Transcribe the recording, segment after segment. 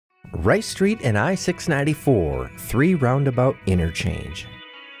Rice Street and I-694, three-roundabout interchange.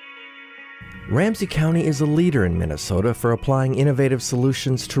 Ramsey County is a leader in Minnesota for applying innovative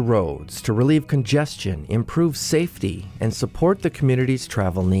solutions to roads to relieve congestion, improve safety, and support the community's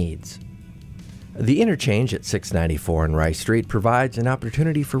travel needs. The interchange at 694 and Rice Street provides an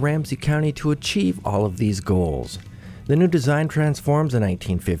opportunity for Ramsey County to achieve all of these goals. The new design transforms a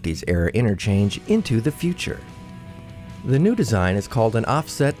 1950s-era interchange into the future. The new design is called an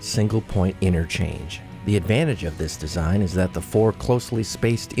offset single-point interchange. The advantage of this design is that the four closely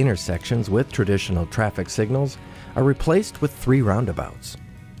spaced intersections with traditional traffic signals are replaced with three roundabouts.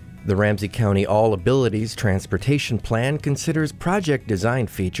 The Ramsey County All Abilities Transportation Plan considers project design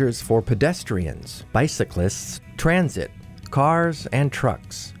features for pedestrians, bicyclists, transit, cars, and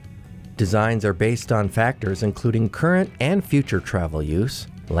trucks. Designs are based on factors including current and future travel use,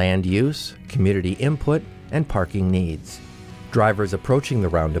 land use, community input, and parking needs. Drivers approaching the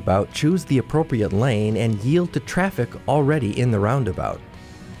roundabout choose the appropriate lane and yield to traffic already in the roundabout.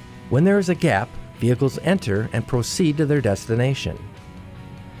 When there is a gap, vehicles enter and proceed to their destination.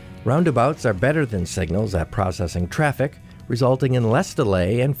 Roundabouts are better than signals at processing traffic, resulting in less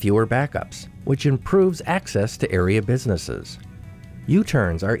delay and fewer backups, which improves access to area businesses.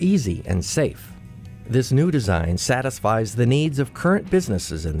 U-turns are easy and safe. This new design satisfies the needs of current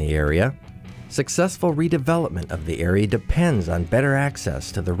businesses in the area. Successful redevelopment of the area depends on better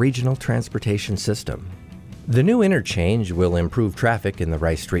access to the regional transportation system. The new interchange will improve traffic in the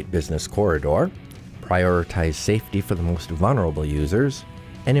Rice Street Business Corridor, prioritize safety for the most vulnerable users,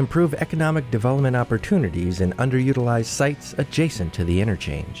 and improve economic development opportunities in underutilized sites adjacent to the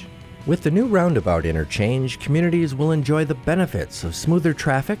interchange. With the new roundabout interchange, communities will enjoy the benefits of smoother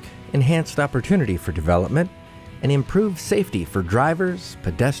traffic, enhanced opportunity for development, and improved safety for drivers,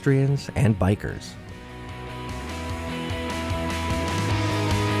 pedestrians, and bikers.